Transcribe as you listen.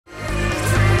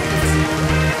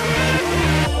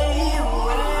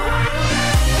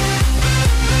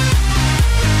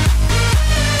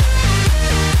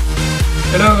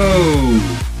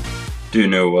Do you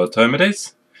know what time it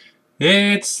is?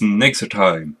 It's Nayxerr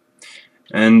time.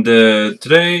 And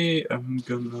today I'm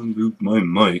gonna move my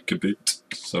mic a bit.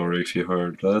 Sorry if you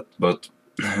heard that, but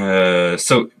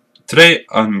so today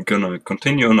I'm gonna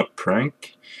continue on a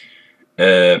prank.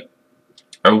 I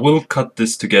will cut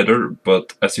this together,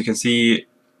 but as you can see,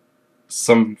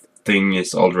 something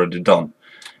is already done.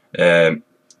 And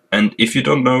if you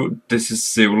don't know, this is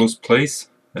Sjano's place.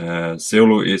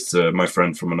 Sjano is my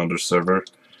friend from another server.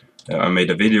 I made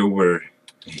a video where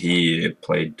he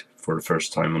played for the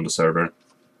first time on the server.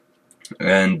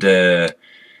 And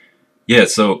yeah,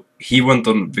 so he went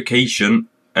on vacation,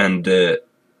 and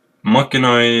Muck and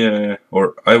I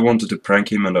wanted to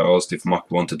prank him, and I asked if Muck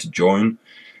wanted to join.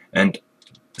 And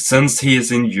since he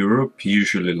is in Europe, he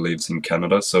usually lives in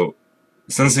Canada, so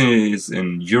since he is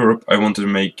in Europe, I wanted to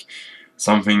make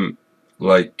something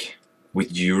like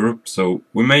with Europe. So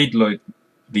we made like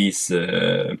these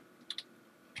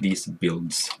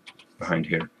builds behind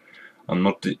here. I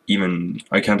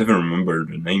can't even remember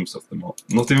the names of them all.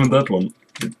 Not even that one.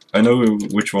 I know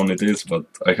which one it is, but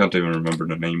I can't even remember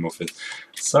the name of it.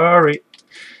 Sorry.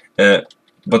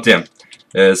 But yeah,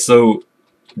 so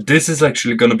this is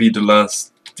actually gonna be the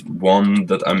last one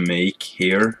that I make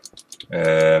here.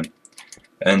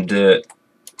 And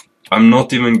I'm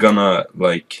not even gonna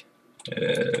like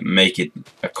make it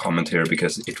a comment here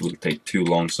because it will take too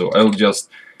long, so I'll just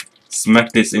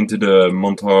smack this into the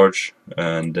montage,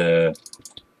 and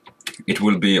it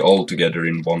will be all together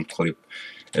in one clip.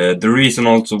 The reason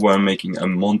also why I'm making a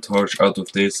montage out of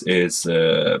this is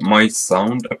my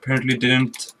sound apparently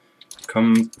didn't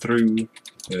come through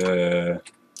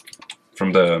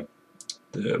from the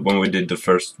when we did the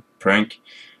first prank.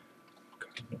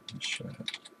 I have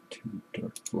two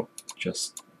dirt blocks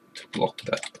just to block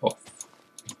that off.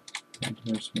 And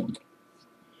there's one.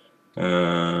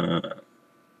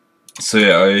 So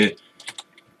yeah,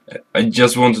 I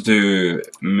just wanted to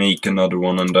make another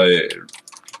one, and I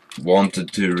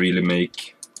wanted to really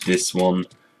make this one.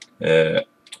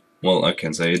 Well, I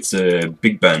can say it's a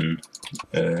Big Ben.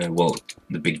 Well,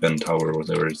 the Big Ben Tower,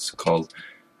 whatever it's called.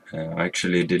 I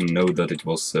actually didn't know that it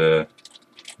was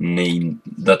named,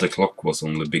 that the clock was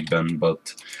only Big Ben,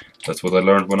 but that's what I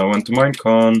learned when I went to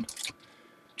Minecon.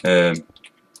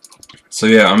 So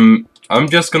yeah, I'm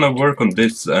just gonna work on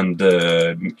this and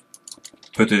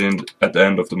put it in at the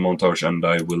end of the montage, and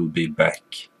I will be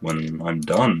back when I'm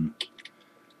done.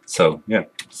 So yeah,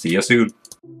 see you soon.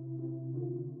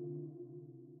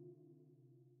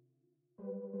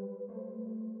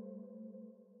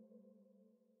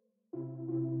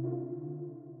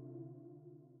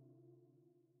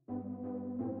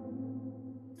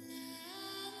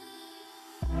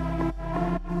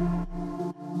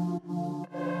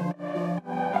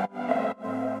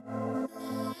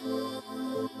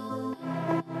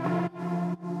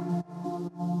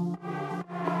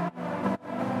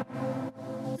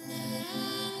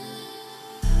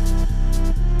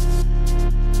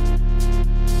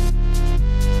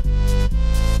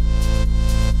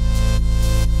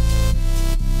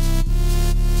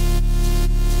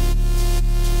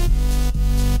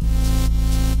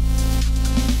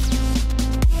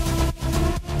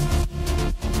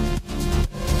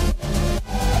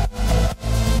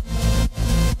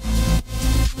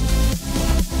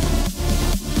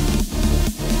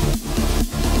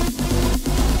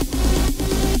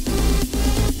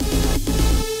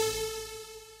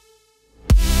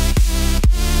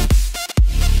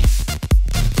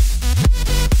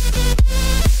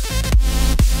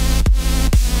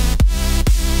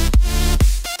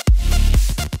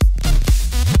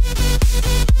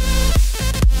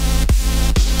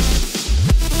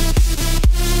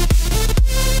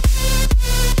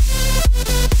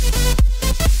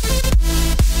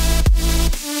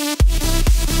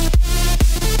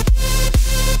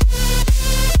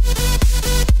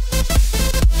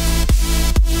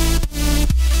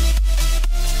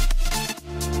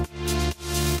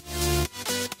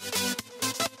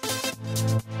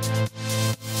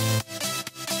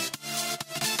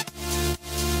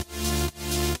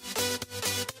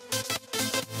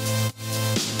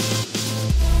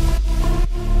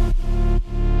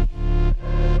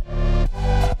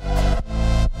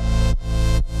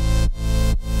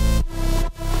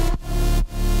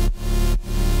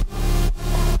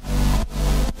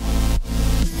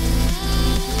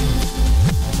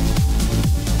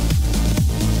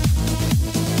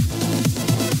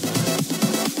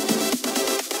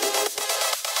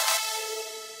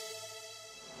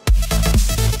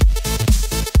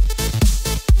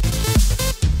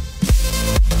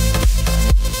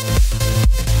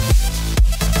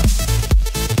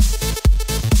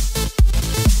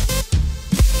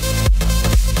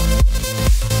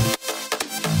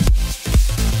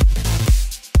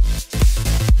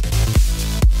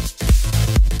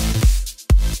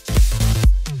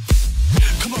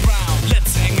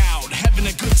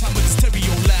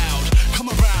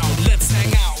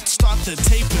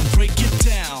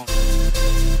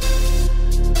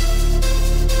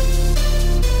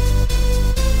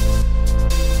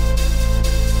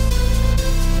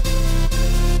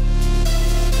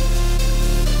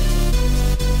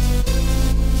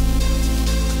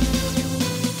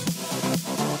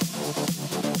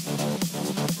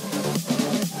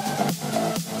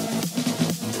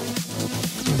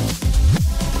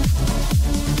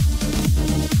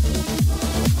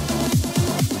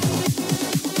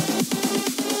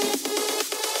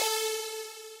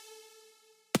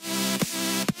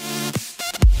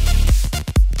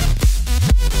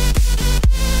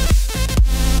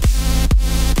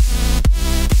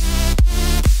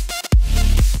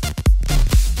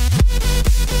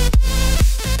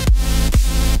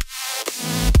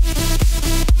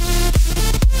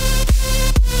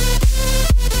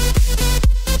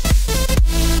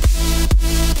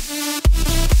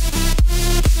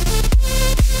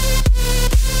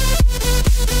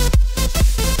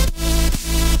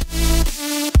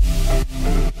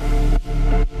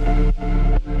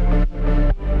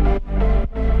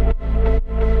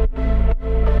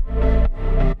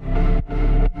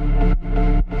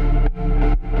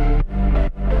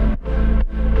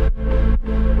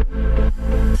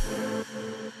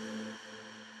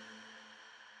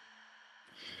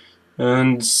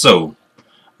 And so,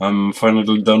 I'm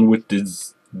finally done with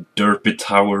this derpy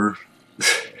tower.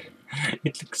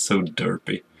 It looks so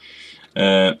derpy.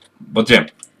 But yeah,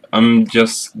 I'm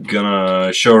just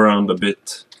gonna show around a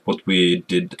bit what we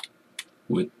did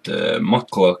with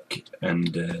Muckluck,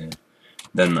 and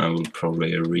then I will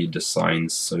probably read the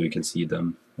signs so you can see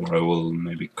them, or I will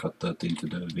maybe cut that into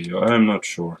the video. I'm not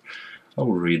sure. I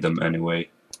will read them anyway.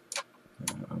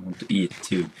 I want to eat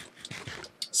too.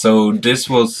 So this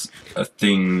was a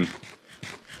thing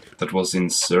that was in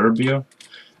Serbia,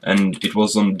 and it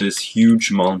was on this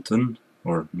huge mountain,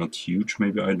 or not huge,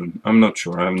 maybe, I'm not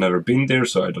sure. I've never been there,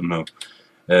 so I don't know.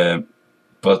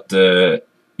 But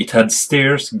it had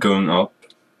stairs going up,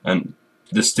 and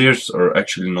the stairs are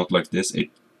actually not like this. It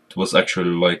was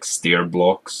actually like stair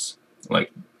blocks,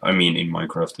 like, I mean, in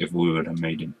Minecraft, if we would have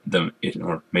made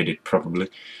it properly.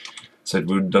 So it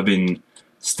would have been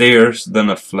stairs, then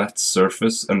a flat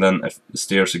surface, and then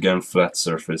stairs again, flat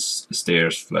surface,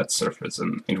 stairs, flat surface,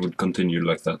 and it would continue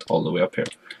like that all the way up here.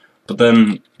 But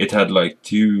then it had like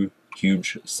two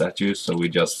huge statues, so we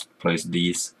just placed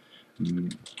these,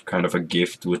 kind of a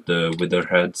gift with their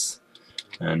heads,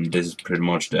 and this is pretty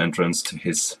much the entrance to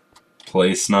his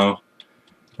place now.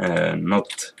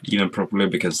 Not even properly,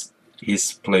 because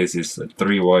his place is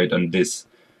 3 wide, and this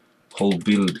whole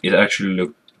build, it actually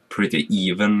looked pretty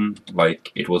even,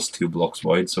 like it was 2 blocks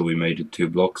wide, so we made it 2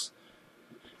 blocks.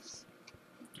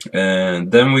 And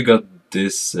then we got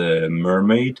this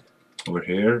mermaid over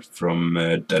here from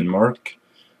Denmark,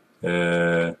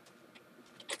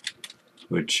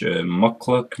 which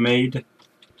Muckluck made.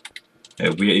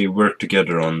 We worked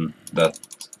together on that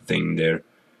thing there,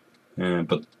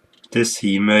 but this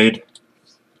he made,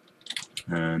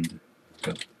 and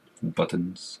got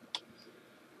buttons.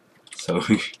 So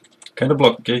kind of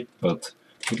blocky, but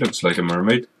it looks like a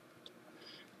mermaid.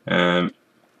 And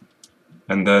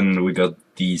then we got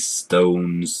these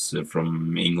stones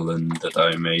from England that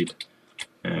I made,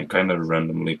 kind of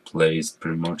randomly placed,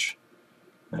 pretty much.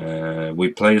 We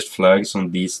placed flags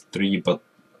on these 3, but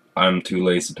I'm too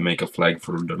lazy to make a flag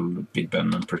for the Big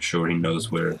Ben. I'm pretty sure he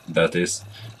knows where that is,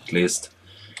 at least.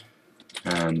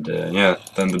 And yeah,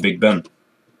 then the Big Ben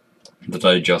that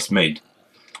I just made.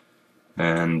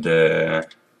 And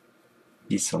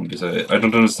these zombies, I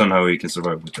don't understand how he can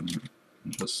survive with them.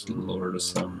 Just lower the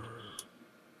sound.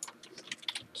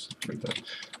 Something like that.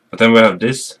 But then we have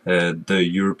this, the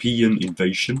European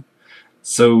invasion.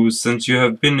 So, since you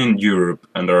have been in Europe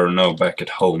and are now back at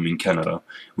home in Canada,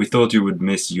 we thought you would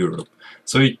miss Europe.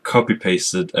 So we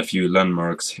copy-pasted a few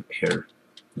landmarks here.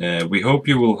 We hope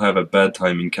you will have a bad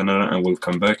time in Canada and will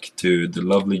come back to the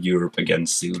lovely Europe again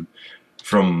soon.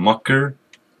 From Mucker,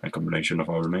 a combination of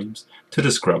our names, to the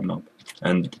Scrubnob.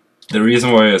 And the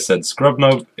reason why I said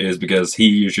Scrubnob is because he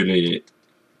usually,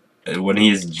 when he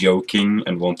is joking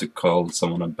and want to call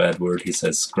someone a bad word, he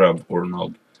says scrub or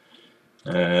knob.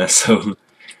 So,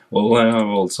 well, I have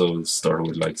also started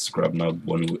with like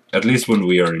Scrubnob, at least when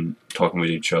we are talking with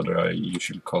each other, I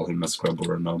usually call him a scrub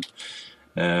or a knob.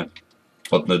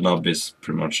 But the knob is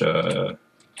pretty much a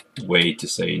way to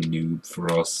say noob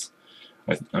for us.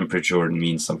 I'm pretty sure it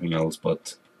means something else,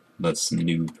 but that's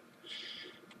noob.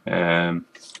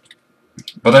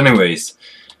 But anyways,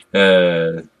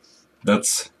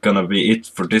 that's gonna be it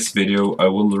for this video. I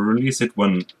will release it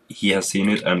when he has seen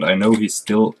it, and I know he's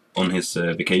still on his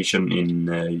vacation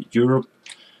in Europe.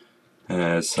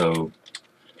 So,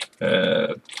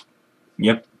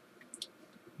 yep.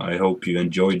 I hope you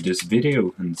enjoyed this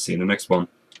video, and see you in the next one.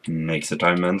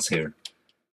 Nayxerr ends here.